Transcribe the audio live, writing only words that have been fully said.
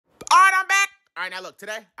All right, now look,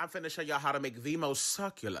 today I'm finna show y'all how to make the most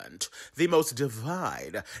succulent, the most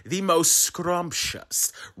divine, the most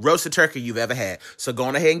scrumptious roasted turkey you've ever had. So go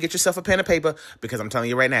on ahead and get yourself a pen and paper because I'm telling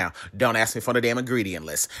you right now, don't ask me for the damn ingredient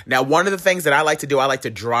list. Now, one of the things that I like to do, I like to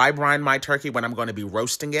dry brine my turkey when I'm going to be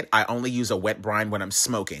roasting it. I only use a wet brine when I'm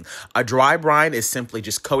smoking. A dry brine is simply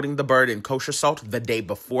just coating the bird in kosher salt the day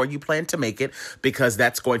before you plan to make it because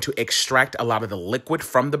that's going to extract a lot of the liquid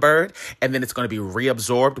from the bird and then it's going to be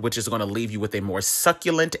reabsorbed, which is going to leave you with a more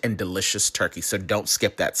succulent and delicious turkey. So don't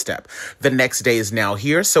skip that step. The next day is now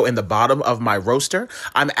here. So in the bottom of my roaster,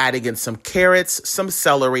 I'm adding in some carrots, some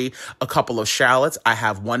celery, a couple of shallots. I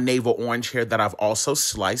have one navel orange here that I've also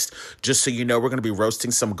sliced. Just so you know, we're going to be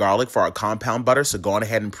roasting some garlic for our compound butter. So go on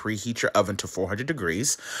ahead and preheat your oven to 400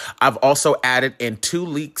 degrees. I've also added in 2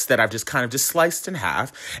 leeks that I've just sliced in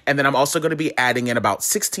half. And then I'm also going to be adding in about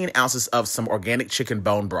 16 ounces of some organic chicken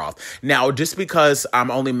bone broth. Now, just because I'm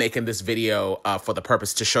only making this video for the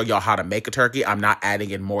purpose to show y'all how to make a turkey, I'm not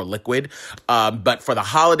adding in more liquid. But for the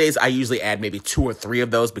holidays, I usually add maybe 2 or 3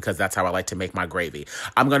 of those because that's how I like to make my gravy.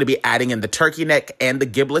 I'm going to be adding in the turkey neck and the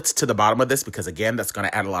giblets to the bottom of this because, again, that's going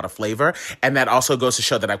to add a lot of flavor. And that also goes to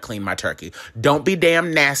show that I've cleaned my turkey. Don't be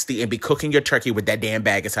damn nasty and be cooking your turkey with that damn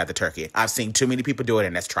bag inside the turkey. I've seen too many people do it,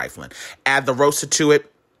 and that's trifling. Add the roaster to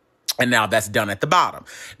it. And now that's done at the bottom.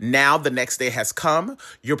 Now the next day has come.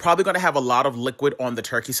 You're probably going to have a lot of liquid on the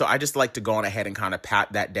turkey. So I just like to go on ahead and kind of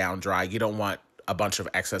pat that down dry. You don't want a bunch of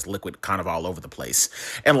excess liquid kind of all over the place.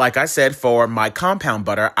 And like I said, for my compound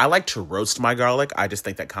butter, I like to roast my garlic. I just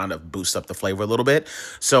think that kind of boosts up the flavor a little bit.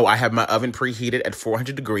 So I have my oven preheated at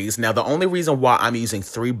 400 degrees. Now, the only reason why I'm using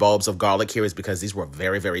 3 bulbs of garlic here is because these were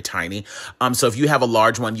very, very tiny. So if you have a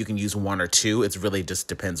large one, you can use 1 or 2. It really just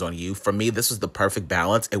depends on you. For me, this was the perfect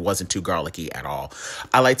balance. It wasn't too garlicky at all.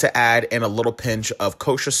 I like to add in a little pinch of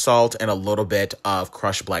kosher salt and a little bit of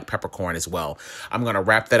crushed black peppercorn as well. I'm going to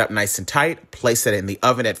wrap that up nice and tight, place it in the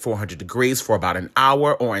oven at 400 degrees for about an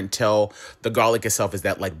hour or until the garlic itself is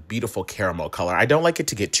that like beautiful caramel color. I don't like it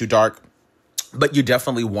to get too dark, but you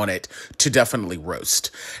definitely want it to definitely roast.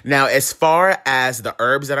 Now, as far as the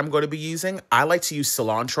herbs that I'm going to be using, I like to use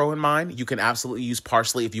cilantro in mine. You can absolutely use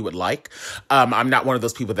parsley if you would like. I'm not one of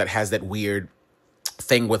those people that has that weird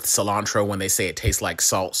thing with cilantro when they say it tastes like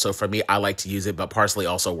salt. So for me, I like to use it, but parsley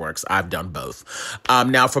also works. I've done both.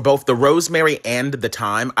 Now for both the rosemary and the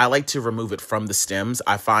thyme, I like to remove it from the stems.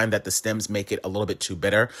 I find that the stems make it a little bit too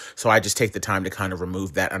bitter. So I just take the time to kind of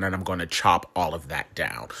remove that. And then I'm going to chop all of that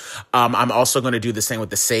down. I'm also going to do the same with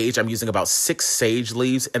the sage. I'm using about 6 sage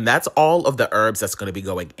leaves, and that's all of the herbs that's going to be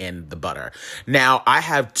going in the butter. Now I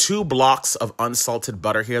have 2 blocks of unsalted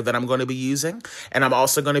butter here that I'm going to be using. And I'm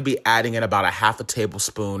also going to be adding in about a half a tablespoon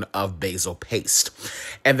of basil paste.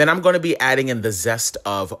 And then I'm going to be adding in the zest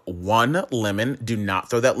of 1 lemon. Do not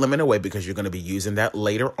throw that lemon away because you're going to be using that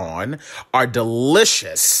later on. Our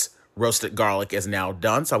delicious roasted garlic is now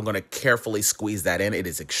done, so I'm going to carefully squeeze that in. It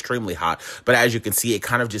is extremely hot, but as you can see, it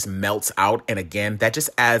kind of just melts out, and again, that just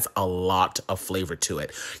adds a lot of flavor to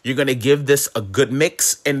it. You're going to give this a good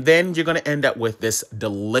mix, and then you're going to end up with this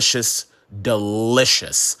delicious,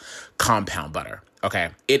 delicious compound butter.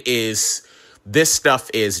 Okay, this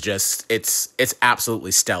stuff is just, it's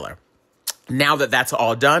absolutely stellar. Now that that's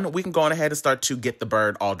all done, we can go on ahead and start to get the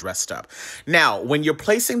bird all dressed up. Now, when you're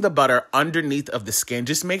placing the butter underneath of the skin,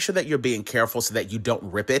 just make sure that you're being careful so that you don't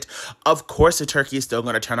rip it. Of course, the turkey is still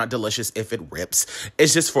going to turn out delicious if it rips.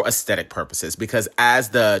 It's just for aesthetic purposes because as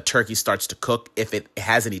the turkey starts to cook, if it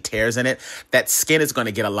has any tears in it, that skin is going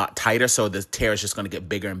to get a lot tighter, so the tear is just going to get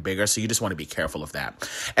bigger and bigger, so you just want to be careful of that.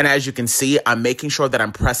 And as you can see, I'm making sure that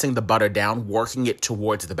I'm pressing the butter down, working it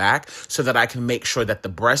towards the back so that I can make sure that the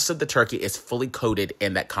breast of the turkey is fully coated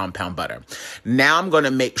in that compound butter. Now I'm going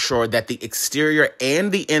to make sure that the exterior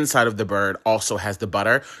and the inside of the bird also has the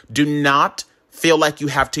butter. Do not feel like you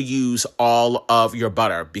have to use all of your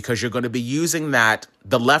butter because you're going to be using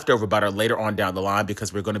the leftover butter later on down the line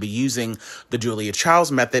because we're going to be using the Julia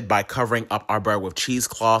Child's method by covering up our bird with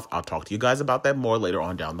cheesecloth. I'll talk to you guys about that more later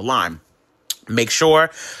on down the line. Make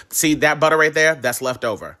sure, see that butter right there, that's left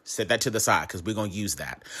over. Set that to the side because we're going to use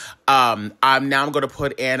that. I'm going to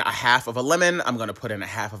put in a half of a lemon. I'm going to put in a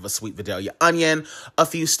half of a sweet Vidalia onion, a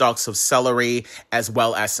few stalks of celery, as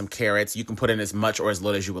well as some carrots. You can put in as much or as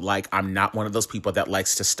little as you would like. I'm not one of those people that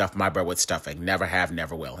likes to stuff my bird with stuffing. Never have,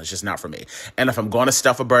 never will. It's just not for me. And if I'm going to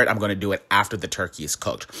stuff a bird, I'm going to do it after the turkey is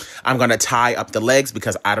cooked. I'm going to tie up the legs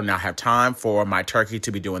because I do not have time for my turkey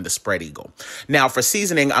to be doing the spread eagle. Now for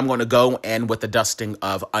seasoning, I'm going to go in with a dusting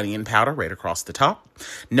of onion powder right across the top.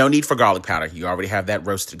 No need for garlic powder. You already have that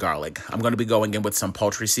roasted garlic. I'm going to be going in with some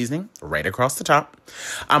poultry seasoning right across the top.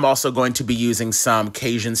 I'm also going to be using some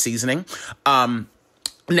Cajun seasoning.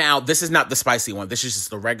 Now, this is not the spicy one. This is just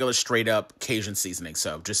the regular straight up Cajun seasoning.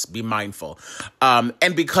 So just be mindful.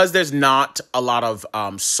 And because there's not a lot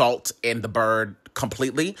of salt in the bird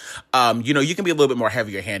completely, you can be a little bit more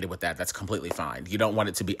heavier handed with that. That's completely fine. You don't want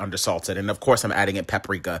it to be undersalted. And of course, I'm adding in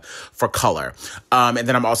paprika for color. And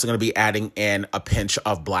then I'm also going to be adding in a pinch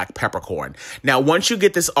of black peppercorn. Now, once you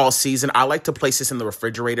get this all seasoned, I like to place this in the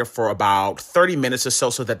refrigerator for about 30 minutes or so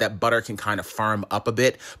that that butter can kind of firm up a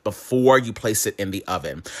bit before you place it in the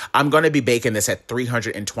oven. I'm going to be baking this at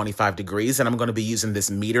 325 degrees, and I'm going to be using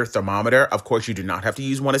this meter thermometer. Of course, you do not have to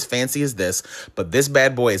use one as fancy as this, but this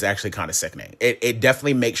bad boy is actually kind of sickening. It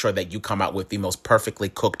definitely makes sure that you come out with the most perfectly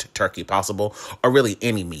cooked turkey possible, or really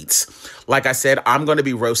any meats. Like I said, I'm going to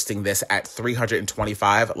be roasting this at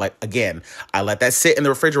 325. Like, again, I let that sit in the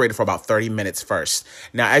refrigerator for about 30 minutes first.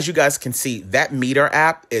 Now, as you guys can see, that meter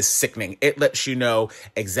app is sickening. It lets you know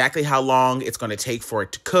exactly how long it's going to take for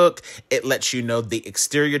it to cook. It lets you know the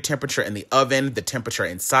exterior temperature in the oven, the temperature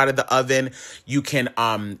inside of the oven. You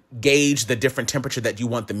can gauge the different temperature that you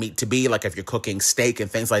want the meat to be, like if you're cooking steak and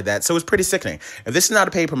things like that. So it's pretty sickening. And this is not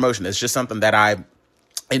a paid promotion. It's just something that I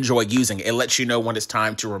enjoy using. It lets you know when it's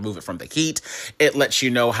time to remove it from the heat. It lets you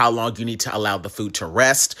know how long you need to allow the food to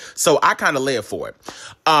rest. So I kind of live for it.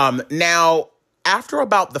 Now, after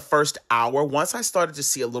about the first hour, once I started to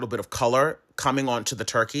see a little bit of color coming onto the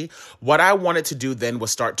turkey, what I wanted to do then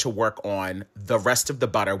was start to work on the rest of the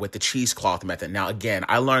butter with the cheesecloth method. Now, again,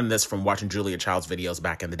 I learned this from watching Julia Child's videos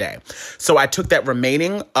back in the day. So I took that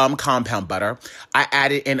remaining compound butter. I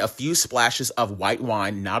added in a few splashes of white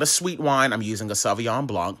wine, not a sweet wine. I'm using a Sauvignon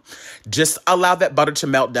Blanc. Just allow that butter to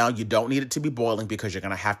melt down. You don't need it to be boiling because you're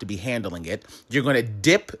going to have to be handling it. You're going to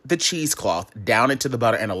dip the cheesecloth down into the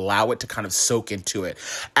butter and allow it to kind of soak into it.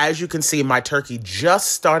 As you can see, my turkey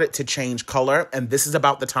just started to change color, and this is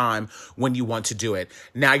about the time when you want to do it.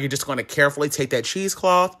 Now you're just going to carefully take that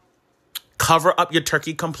cheesecloth, cover up your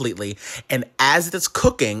turkey completely, and as it's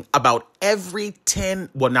cooking, about every 10,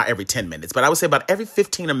 well, not every 10 minutes, but I would say about every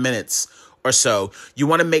 15 minutes or so, you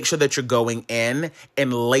want to make sure that you're going in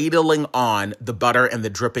and ladling on the butter and the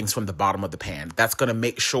drippings from the bottom of the pan. That's going to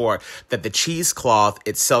make sure that the cheesecloth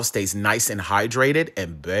itself stays nice and hydrated.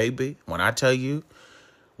 And baby, when I tell you,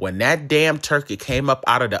 when that damn turkey came up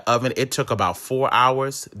out of the oven, it took about 4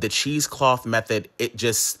 hours. The cheesecloth method, you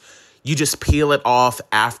just peel it off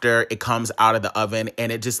after it comes out of the oven,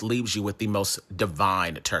 and it just leaves you with the most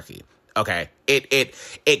divine turkey. Okay,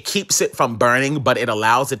 it keeps it from burning, but it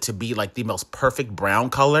allows it to be like the most perfect brown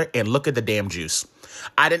color. And look at the damn juice.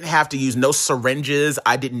 I didn't have to use no syringes.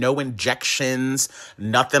 I did no injections,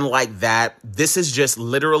 nothing like that. This is just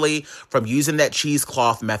literally from using that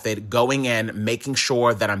cheesecloth method, going in, making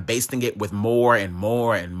sure that I'm basting it with more and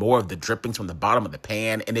more and more of the drippings from the bottom of the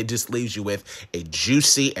pan. And it just leaves you with a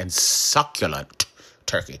juicy and succulent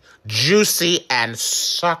turkey. Juicy and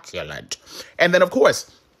succulent. And then, of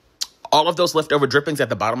course, all of those leftover drippings at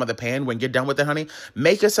the bottom of the pan, when you're done with it, honey,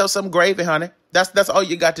 make yourself some gravy, honey. That's all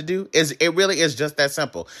you got to do. It really is just that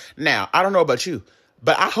simple. Now, I don't know about you,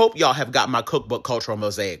 but I hope y'all have got my cookbook, Cultural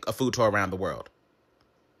Mosaic, A Food Tour Around the World.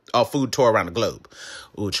 A food tour around the globe.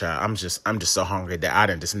 Ooh, child, I'm just so hungry that I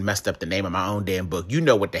done just messed up the name of my own damn book. You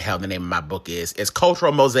know what the hell the name of my book is. It's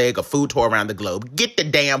Cultural Mosaic, A Food Tour Around the Globe. Get the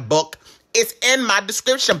damn book. It's in my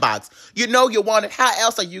description box. You know you want it. How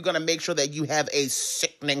else are you going to make sure that you have a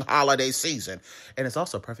sickening holiday season? And it's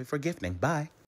also perfect for gifting. Bye.